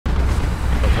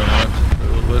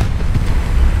split.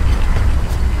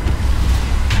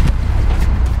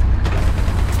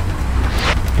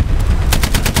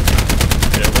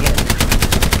 Yeah, we're not.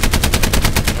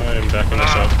 I'm backing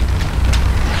this up.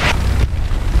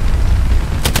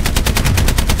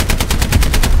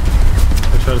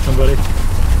 I shot at somebody.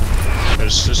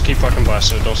 Just keep fucking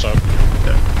blasting it, don't stop.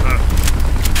 Yeah.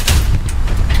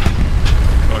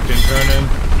 Fucking turning.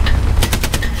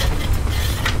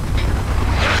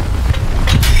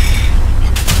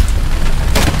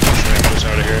 Get us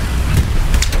out of here.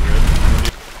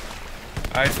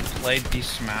 I've played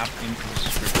this map in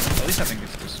script. At least I think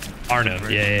it's this. Arno,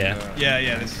 yeah.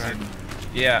 Yeah, this is it.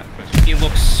 Yeah, it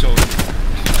looks so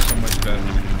much better.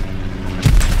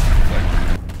 Like,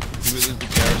 you really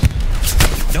cares.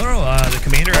 No, the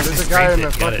commander actually there's a guy in the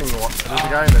strafed it. fucking there's a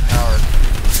guy in the tower.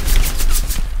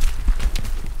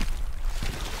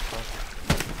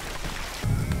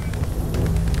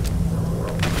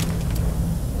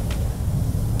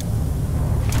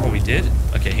 Oh, we did?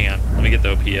 Okay, hang on. Let me get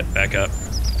the OP back up.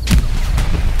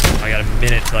 I got a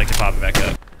minute till I can pop it back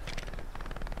up.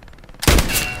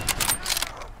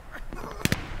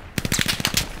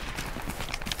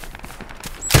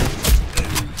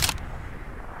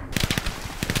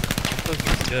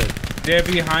 That's good. They're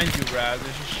behind you, Raz. They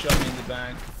just shot me in the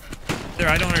back. There,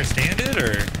 I don't understand it,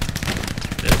 or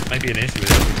there might be an issue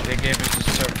with it. They gave us the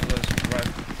surplus, right?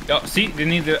 Oh, see, they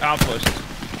need the outpost.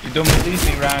 You don't believe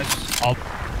me, Raz.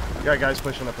 You got guys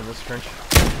pushing up in this trench.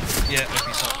 Yeah,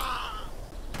 okay, so.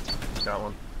 Got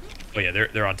one. Oh yeah,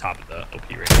 they're on top of the OP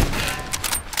right now.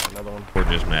 Got another one.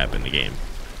 Gorgeous map in the game.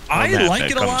 I map like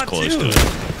that it a comes lot close too. to it.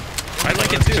 I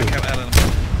like it too.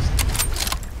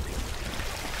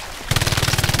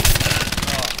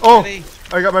 Oh!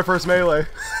 I got my first melee.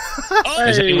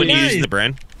 Has anyone nice. used the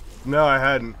Bren? No, I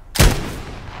hadn't.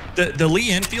 The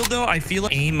Lee Enfield though, I feel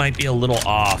like aim might be a little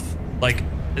off. Like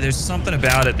there's something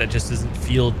about it that just doesn't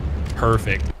feel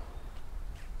perfect.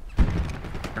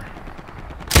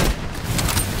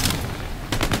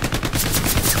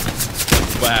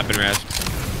 What happened, Raz?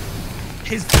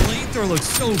 His flamethrower looks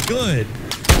so good,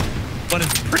 but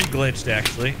it's pretty glitched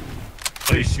actually.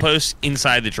 Oh, he's Close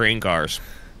inside the train cars.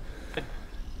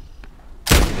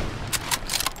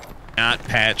 Not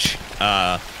patch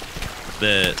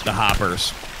the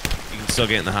hoppers. You can still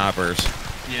get in the hoppers.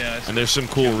 Yeah. And there's some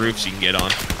cool roofs you can get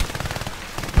on.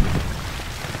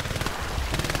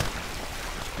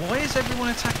 Why is everyone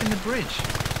attacking the bridge?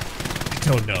 I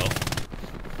don't know.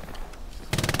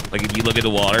 Like if you look at the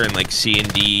water in like C and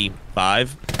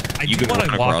D5, you can run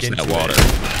across that water.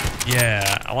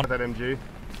 Yeah, I want That MG.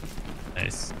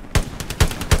 Nice.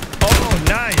 Oh,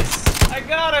 nice. I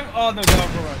got him! Oh, no, go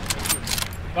run.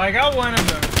 But I got one of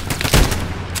them.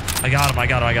 I got him.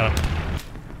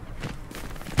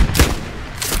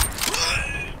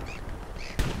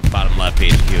 Bottom left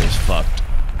HQ is fucked.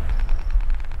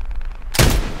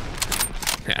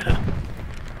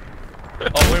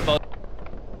 Oh, we're about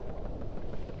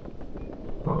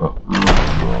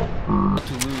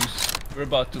to lose. We're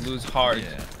about to lose hard.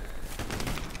 Yeah.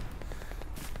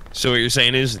 So what you're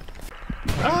saying is,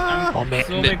 I'm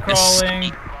slowly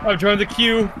crawling. I've joined the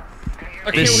queue.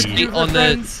 this on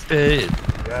the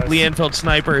Yes. Lee Enfield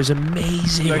sniper is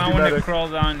amazing. You Thank might you, want to medic. crawl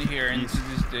down here into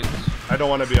this ditch. I don't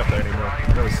want to be up there anymore.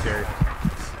 That was scary.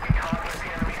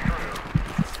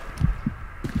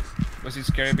 Was it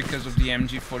scary because of the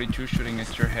MG42 shooting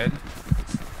at your head?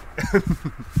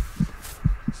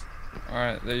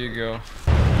 Alright, there you go.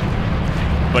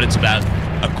 But it's about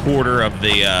a quarter of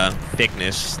the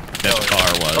thickness that the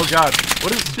car was. Oh god.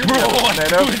 What is shooting Bro, at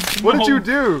us, Nano? What did you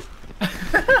do?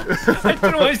 I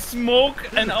threw a smoke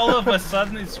and all of a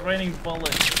sudden it's raining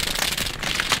bullets.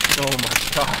 Oh my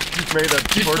god. You made a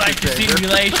Just torture like the chamber.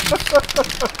 simulation.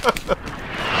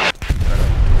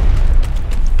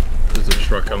 There's a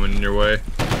truck coming in your way.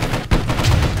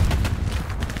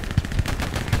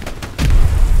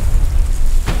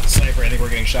 Sniper, I think we're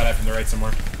getting shot at from the right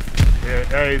somewhere. Yeah,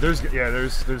 hey, there's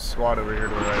squad over here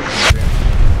to the right.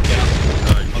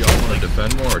 Do y'all want to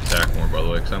defend more or attack more, by the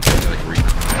way? Because I'm playing like recon.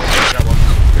 Got one.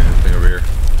 Okay, anything over here?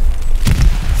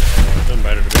 Doesn't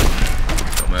matter to me.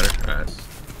 Don't matter. Alright.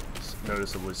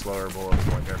 Noticeably slower bullets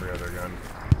than like every other gun.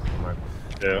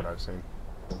 Yeah. What I've seen.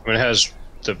 I mean, it has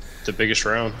the biggest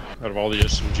round out of all the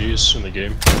SMGs in the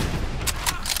game.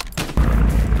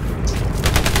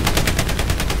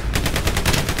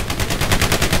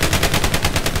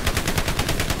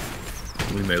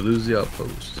 We may lose the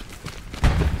outpost.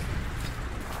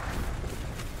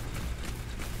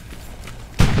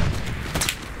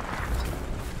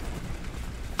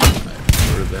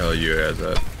 Where the hell are you guys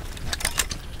at?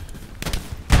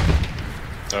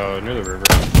 Near the river.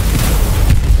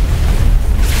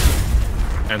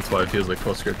 Hence why it feels like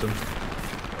post-scriptum.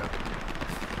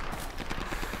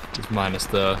 Just minus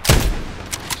the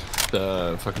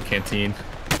fucking canteen.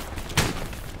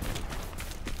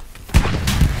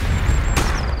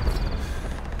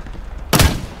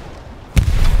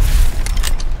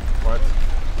 What?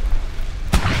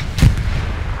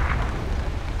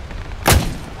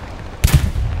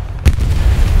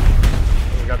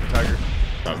 We got the tiger.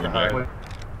 Not High. back.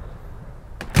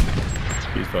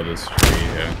 He's by this tree,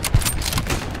 yeah.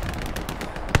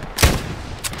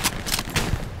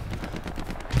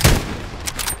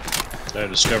 I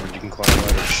discovered you can climb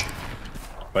ladders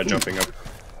by jumping up.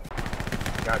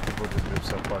 God, people just move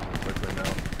so fucking quickly now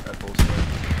at full speed.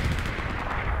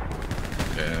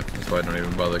 Yeah, that's why I don't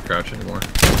even bother crouch anymore.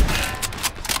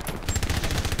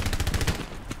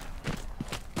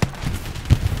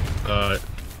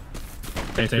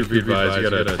 Tank be advised, you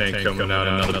got a tank coming out,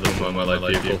 another Puma on my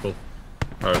light vehicle.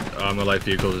 Or on my light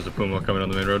vehicle, there's a Puma coming on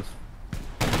the main road.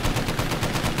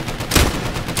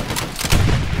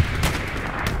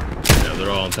 Yeah, they're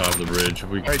all on top of the bridge.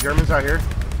 Hey, Germans out here.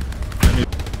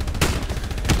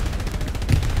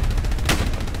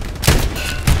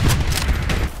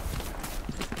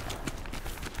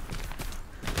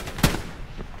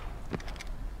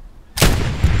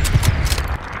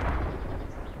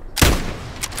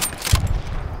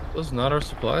 Those not our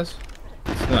supplies?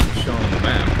 It's not shown on the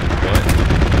map, but...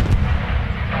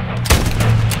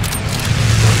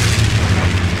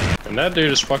 And that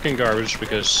dude is fucking garbage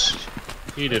because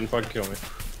he didn't fucking kill me.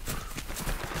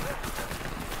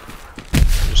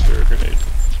 Just threw a grenade.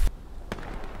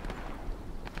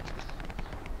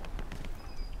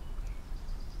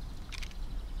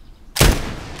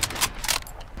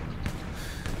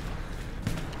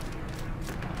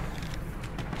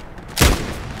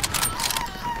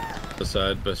 The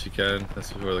side, best you can. That's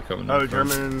where they're coming Oh, from.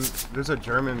 German. There's a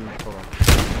German. Hold on.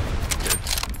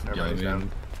 Never Yeah, I mind, he's down.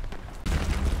 mean,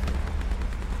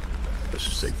 let's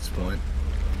just take this point.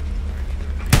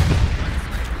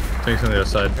 Tank's on the other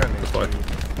side. Got an That's why.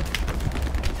 HP.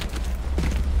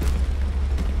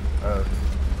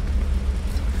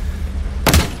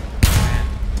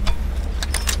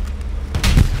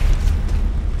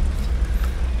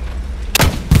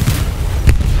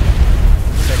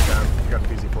 Take down. You got a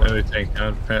PZ4. Enemy tank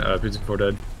down. PZ4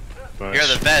 dead. Nice.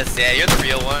 You're the best, yeah, you're the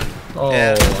real one. Oh,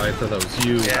 Yeah. I thought that was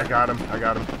you. Yeah. I got him. I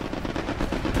got him.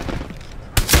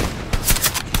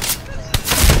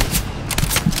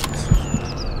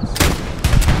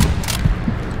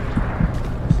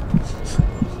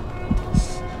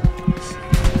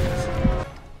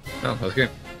 Oh, that's good.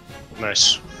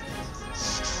 Nice.